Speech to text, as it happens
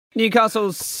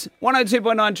Newcastle's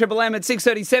 102.9 Triple M at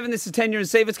 6:37. This is Tanya and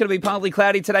Steve. It's going to be partly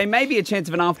cloudy today. Maybe a chance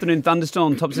of an afternoon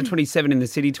thunderstorm. Tops at 27 in the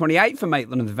city, 28 for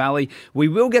Maitland and the Valley. We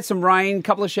will get some rain, a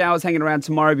couple of showers hanging around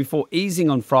tomorrow before easing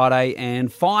on Friday,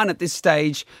 and fine at this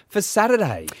stage for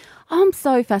Saturday. I'm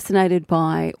so fascinated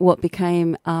by what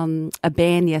became a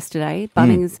ban yesterday.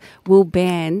 Bunnings will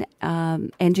ban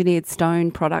engineered stone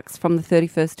products from the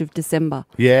 31st of December.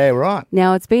 Yeah, right.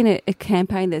 Now, it's been a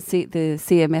campaign that the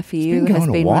CMFU has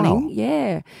been running.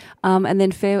 Yeah. And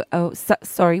then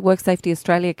Work Safety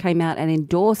Australia came out and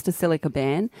endorsed a silica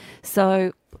ban.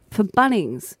 So for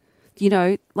Bunnings,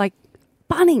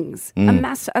 Bunnings,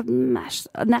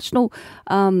 a national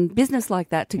business like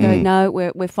that to go, no,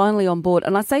 we're finally on board.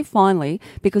 And I say finally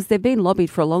because they've been lobbied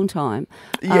for a long time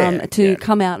to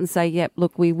come out and say, yep,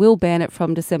 look, we will ban it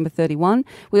from December 31.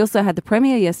 We also had the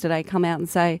Premier yesterday come out and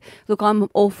say, look, I'm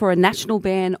all for a national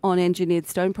ban on engineered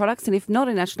stone products. And if not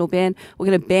a national ban, we're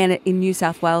going to ban it in New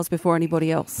South Wales before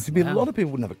anybody else. A lot of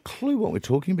people wouldn't have a clue what we're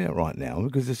talking about right now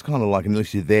because it's kind of like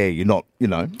unless you're there, you're not,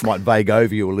 might vague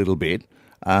over you a little bit.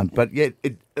 But yet,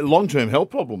 long-term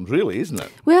health problems, really, isn't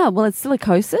it? Well, it's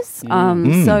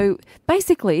silicosis. So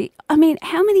basically, how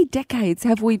many decades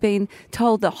have we been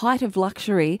told the height of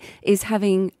luxury is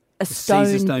having a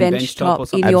stone bench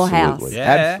top in your house?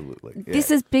 Yeah. Absolutely. Yeah. This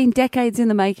has been decades in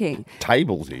the making.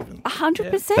 Tables, even.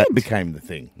 100%. That became the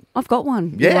thing. I've got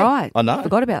one. Yeah, you're right. I know.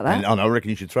 Forgot about that. And I reckon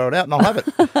you should throw it out and I'll have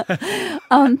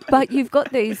it. But you've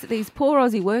got these poor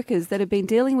Aussie workers that have been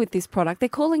dealing with this product. They're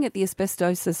calling it the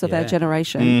asbestosis of our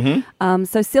generation.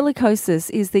 So silicosis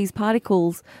is these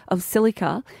particles of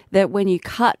silica that when you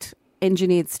cut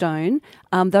engineered stone,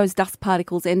 those dust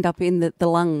particles end up in the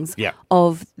lungs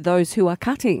of those who are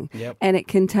cutting. Yep. And it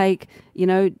can take,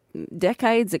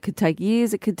 decades, it could take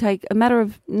years, it could take a matter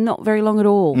of not very long at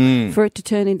all for it to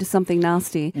turn into something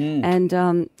nasty. And,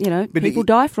 but people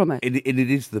die from it. It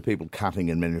is the people cutting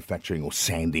and manufacturing or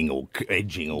sanding or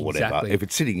edging or whatever. Exactly. If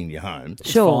it's sitting in your home,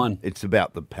 it's fine. It's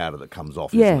about the powder that comes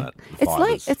off, isn't it?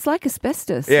 It's like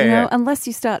asbestos, unless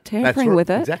you start tampering That's right. with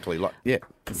it. Exactly.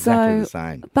 Exactly the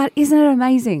same. But isn't it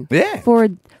amazing? Yeah.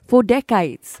 For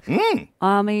decades.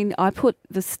 I put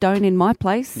the stone in my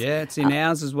place. Yeah, it's in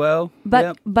ours as well.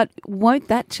 But won't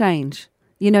that change?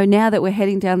 Now that we're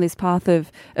heading down this path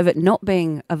of it not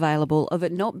being available, of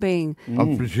it not being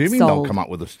I'm presuming sold. They'll come up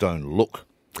with a stone look.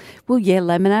 Well,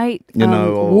 laminate,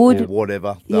 or wood. Or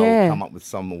whatever. They'll come up with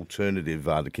some alternative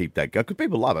to keep that going. Because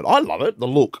people love it. I love it, the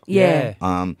look. Yeah.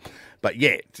 But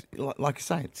like you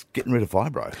say, it's getting rid of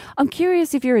fibro. I'm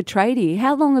curious if you're a tradie,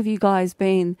 how long have you guys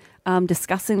been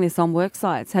discussing this on work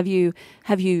sites? Have you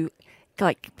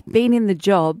been in the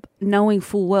job knowing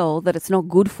full well that it's not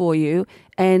good for you,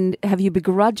 and have you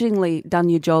begrudgingly done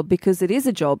your job because it is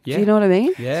a job? Yeah. Do you know what I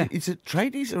mean? Yeah. Is it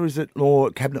tradies or is it more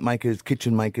cabinet makers,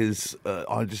 kitchen makers?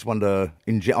 I just wonder.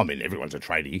 Everyone's a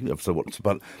tradie,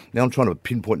 but now I'm trying to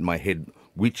pinpoint in my head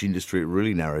which industry it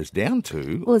really narrows down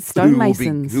to. Well, it's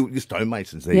stonemasons.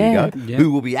 Stonemasons, there you go. Yeah. Who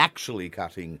will be actually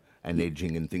cutting and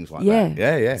edging and things like that.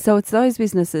 Yeah. So it's those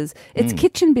businesses. It's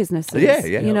kitchen businesses.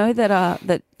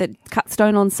 That cut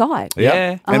stone on site.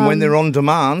 Yeah. And when they're on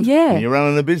demand, and you're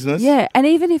running a business. Yeah. And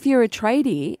even if you're a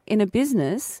tradie in a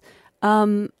business,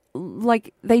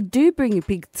 they do bring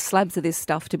big slabs of this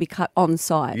stuff to be cut on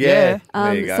site. Yeah.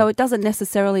 There you go. So it doesn't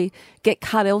necessarily get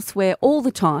cut elsewhere all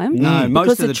the time. No,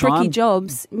 most of the tricky time.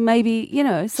 jobs, maybe,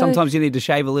 Sometimes you need to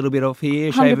shave a little bit off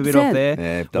here, shave a bit off there.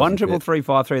 Yeah,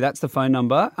 13353, that's the phone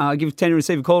number. Give Tanya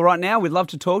receive a call right now. We'd love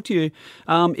to talk to you.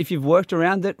 If you've worked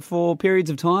around it for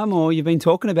periods of time or you've been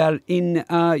talking about it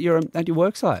at your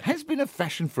work site. Has been a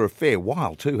fashion for a fair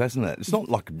while too, hasn't it? It's not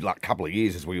like a couple of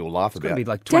years as we all laugh about. It's going to be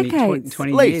like 20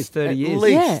 years, 30 years. At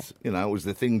least, it was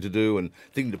the thing to do and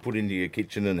thing to put into your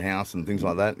kitchen and house and things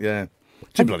like that, yeah.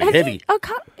 Too bloody heavy.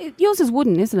 Yours is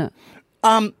wooden, isn't it?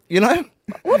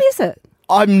 What is it?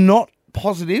 I'm not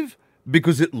positive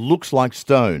because it looks like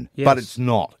stone, but it's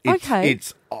not.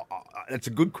 It's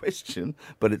a good question,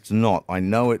 but it's not. I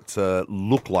know it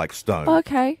look like stone.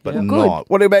 Okay, but good. Not.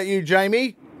 What about you,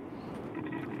 Jamie?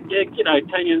 Yeah, g'day,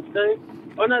 Tanya and Steve.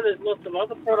 I know there's lots of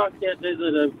other products out there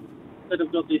that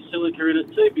have got this silica in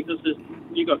it too, because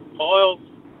you've got tiles.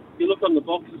 You look on the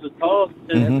boxes of tiles,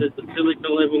 there's the silica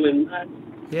level in that.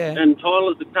 Yeah. And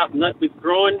tilers are cutting that with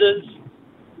grinders.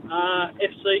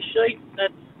 FC sheet,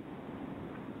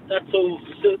 that's all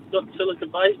got silica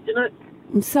based in it.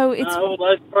 So it's all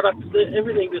those products,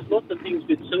 everything. There's lots of things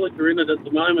with silica in it at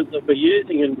the moment that we're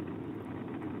using, and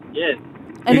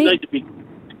they need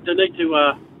to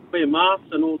wear masks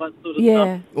and all that sort of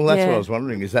stuff. Well, that's what I was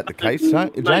wondering. Is that the case,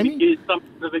 Jamie? Maybe use some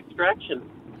sort of extraction.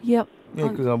 Yep. Yeah,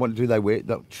 because I want. Do they wear?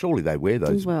 Surely they wear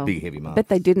those Well, big heavy masks. Bet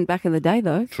they didn't back in the day,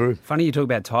 though. True. Funny you talk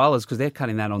about tilers because they're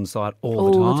cutting that on site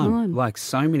all the time. Like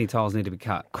so many tiles need to be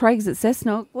cut. Craig's at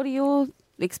Cessnock. What are your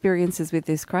experiences with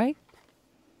this, Craig?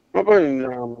 I've been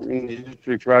in the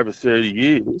industry for over 30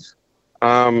 years.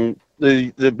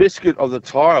 The biscuit of the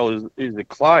tile is the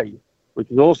clay,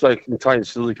 which also contains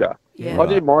silica. Yeah. I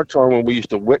did my time when we used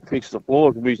to wet fix the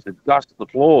floors. We used to dust the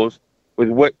floors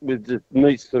with just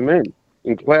neat cement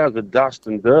in clouds of dust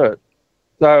and dirt.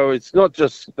 So it's not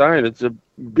just stone; it's a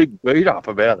big beat up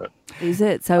about it. Is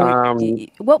it? So, how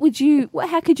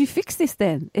could you fix this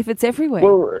then if it's everywhere?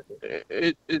 Well,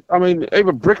 I mean,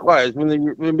 even bricklayers when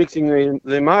they're mixing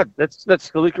their mud, that's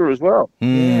silica as well.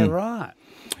 Yeah, right.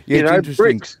 Yeah, you it's know, interesting.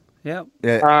 bricks. Yep.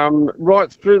 Yeah.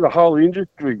 Right through the whole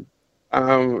industry.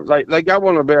 They go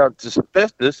on about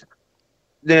asbestos.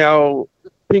 Now,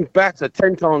 pink bats are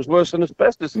 10 times worse than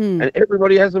asbestos, and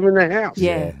everybody has them in their house.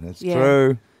 Yeah, that's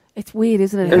true. It's weird,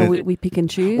 isn't it? How we pick and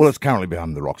choose. Well, it's currently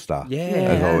behind the Rockstar. Yeah.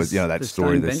 As always, that The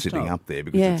story stone that's bench sitting top. up there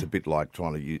because it's a bit like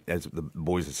trying to use, as the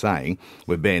boys are saying,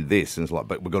 we've banned this, and it's like,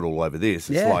 but we've got all over this.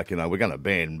 It's like, we're going to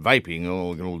ban vaping,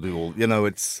 or we're going to do all,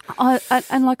 it's...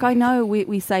 I know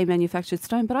we say manufactured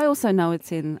stone, but I also know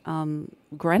it's in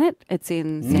granite, it's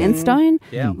in sandstone,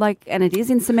 and it is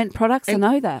in cement products. I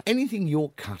know that. Anything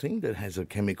you're cutting that has a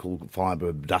chemical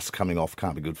fibre dust coming off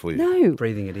can't be good for you. No.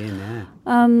 Breathing it in,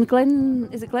 yeah. Glenn,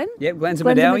 is it Glenn? Yep, Glenn's a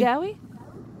Glenn Madawi. Madawi?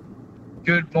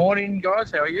 Good morning,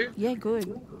 guys. How are you? Yeah,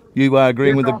 good. You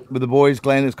agreeing with the boys,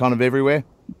 Glenn? It's kind of everywhere.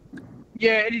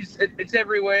 Yeah, it is. It's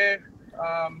everywhere.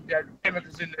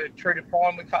 Chemicals in the treated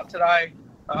pine we cut today.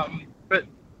 But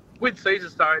with Caesar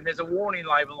stone, there's a warning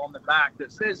label on the back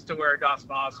that says to wear a dust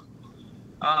mask.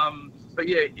 But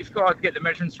yeah, if guys get the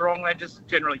measurements wrong, they just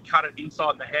generally cut it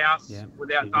inside the house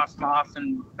without dust masks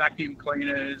and vacuum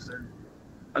cleaners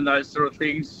and those sort of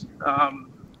things.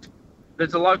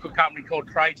 There's a local company called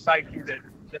Trade Safety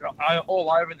that are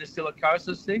all over the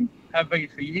silicosis thing, have been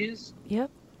for years. Yep.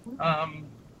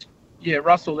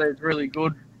 Russell there's really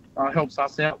good, helps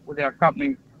us out with our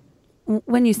company.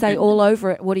 When you say all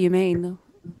over it, what do you mean?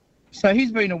 So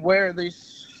he's been aware of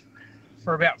this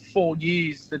for about 4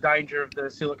 years, the danger of the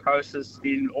silicosis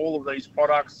in all of these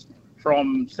products,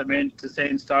 from cement to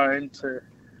sandstone to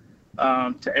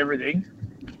everything.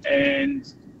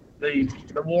 And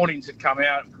the warnings had come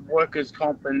out. Workers'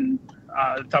 comp and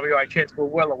WHS were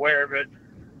well aware of it,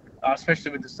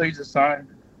 especially with the Caesar stone.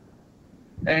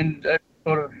 And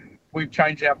we've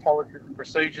changed our policies and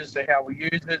procedures to how we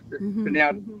use it. It can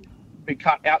now be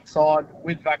cut outside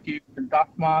with vacuum and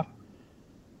dust mask,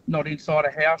 not inside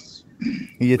a house.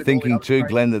 You're thinking too,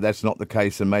 Glenn, that that's not the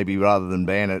case, and maybe rather than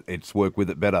ban it, it's work with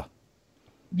it better.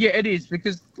 Yeah, it is,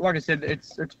 because like I said,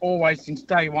 it's always since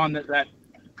day one that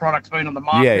product's been on the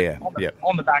market.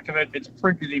 On the back of it, it's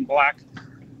printed in black.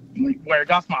 Wear a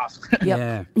dust mask.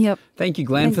 Yep. Thank you,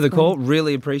 Glenn, for the call.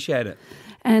 Really appreciate it.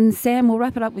 And Sam, we'll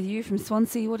wrap it up with you from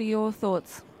Swansea. What are your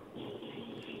thoughts?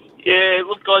 Yeah,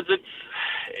 look, guys,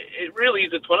 it really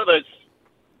is. It's one of those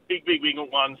big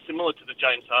ones, similar to the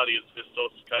James Hardy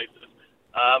asbestos cases.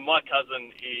 My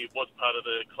cousin, he was part of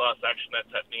the class action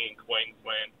that's happening in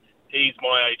Queensland. He's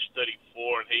my age,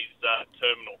 34, and he's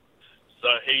terminal. So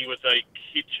he was a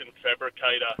kitchen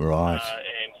fabricator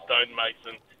and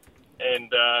stonemason.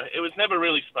 And it was never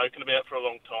really spoken about for a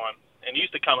long time. And he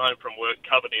used to come home from work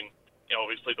covered in,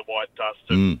 obviously the white dust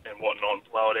and whatnot,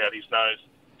 blow it out his nose.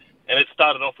 And it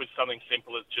started off with something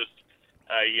simple as just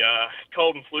a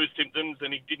cold and flu symptoms,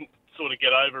 and he didn't sort of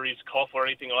get over his cough or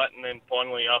anything like that. And then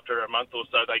finally, after a month or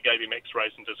so, they gave him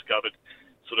x-rays and discovered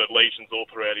sort of lesions all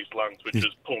throughout his lungs, which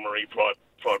was pulmonary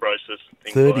fibrosis.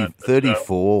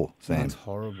 34, Sam. That's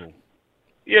horrible.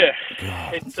 Yeah.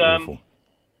 God, it's awful.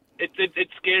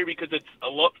 It's scary because it's a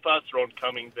lot faster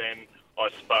oncoming than, I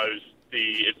suppose,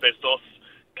 the asbestos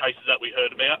cases that we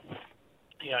heard about,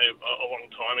 a long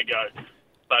time ago.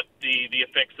 But the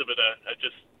effects of it are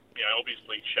just,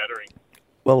 obviously shattering.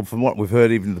 Well, from what we've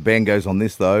heard, even the ban goes on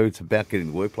this, though, it's about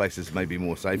getting the workplaces maybe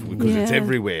more safe because it's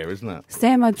everywhere, isn't it?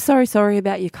 Sam, I'm sorry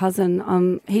about your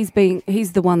cousin. He's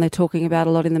the one they're talking about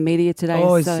a lot in the media today.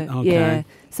 Oh, so okay. yeah,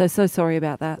 so sorry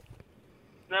about that.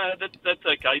 No, that's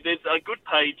okay. There's a good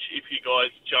page, if you guys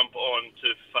jump on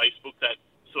to Facebook, that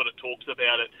sort of talks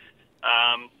about it.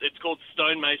 It's called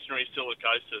Stonemasonry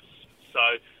Silicosis. So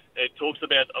it talks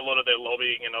about a lot of their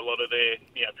lobbying and a lot of their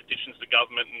petitions to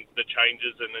government and the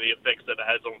changes and the effects that it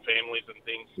has on families and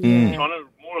things. Trying to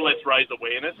more or less raise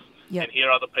awareness and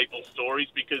hear other people's stories,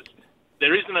 because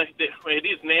it it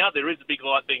is now. There is a big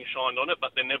light being shined on it,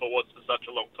 but there never was for such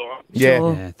a long time. Yeah.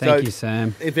 Sure. Yeah, thank you,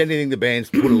 Sam. If anything, the band's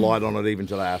put a light on it even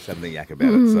till they ask having a yak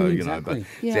about it. So, exactly.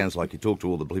 but it sounds like you talk to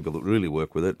all the people that really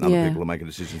work with it and other people are making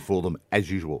decisions for them as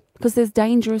usual. Because there's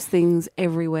dangerous things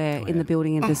everywhere in the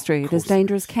building industry. There's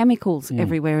dangerous chemicals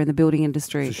everywhere in the building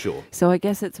industry. For sure. So I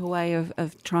guess it's a way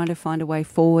of trying to find a way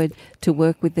forward to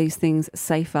work with these things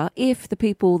safer if the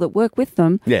people that work with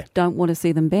them don't want to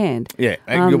see them banned. Yeah.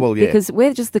 Well, yeah. Because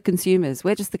we're just the consumers.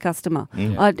 We're just the customer.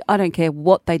 I don't care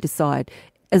what they decide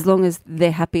as long as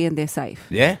they're happy and they're safe.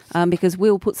 Yeah. Because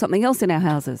we'll put something else in our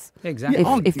houses. Exactly.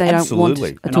 If they don't want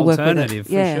absolutely. to An work with it. alternative,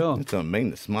 for sure. That's what I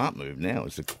mean. The smart move now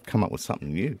is to come up with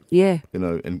something new. Yeah.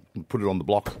 And put it on the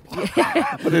block.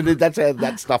 But that's how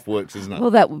that stuff works, isn't it?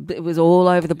 Well, it was all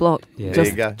over the block Yeah.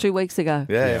 just There you go. 2 weeks ago.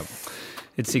 Yeah.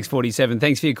 It's 6:47.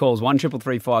 Thanks for your calls.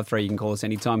 133353. You can call us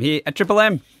anytime here at Triple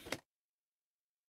M.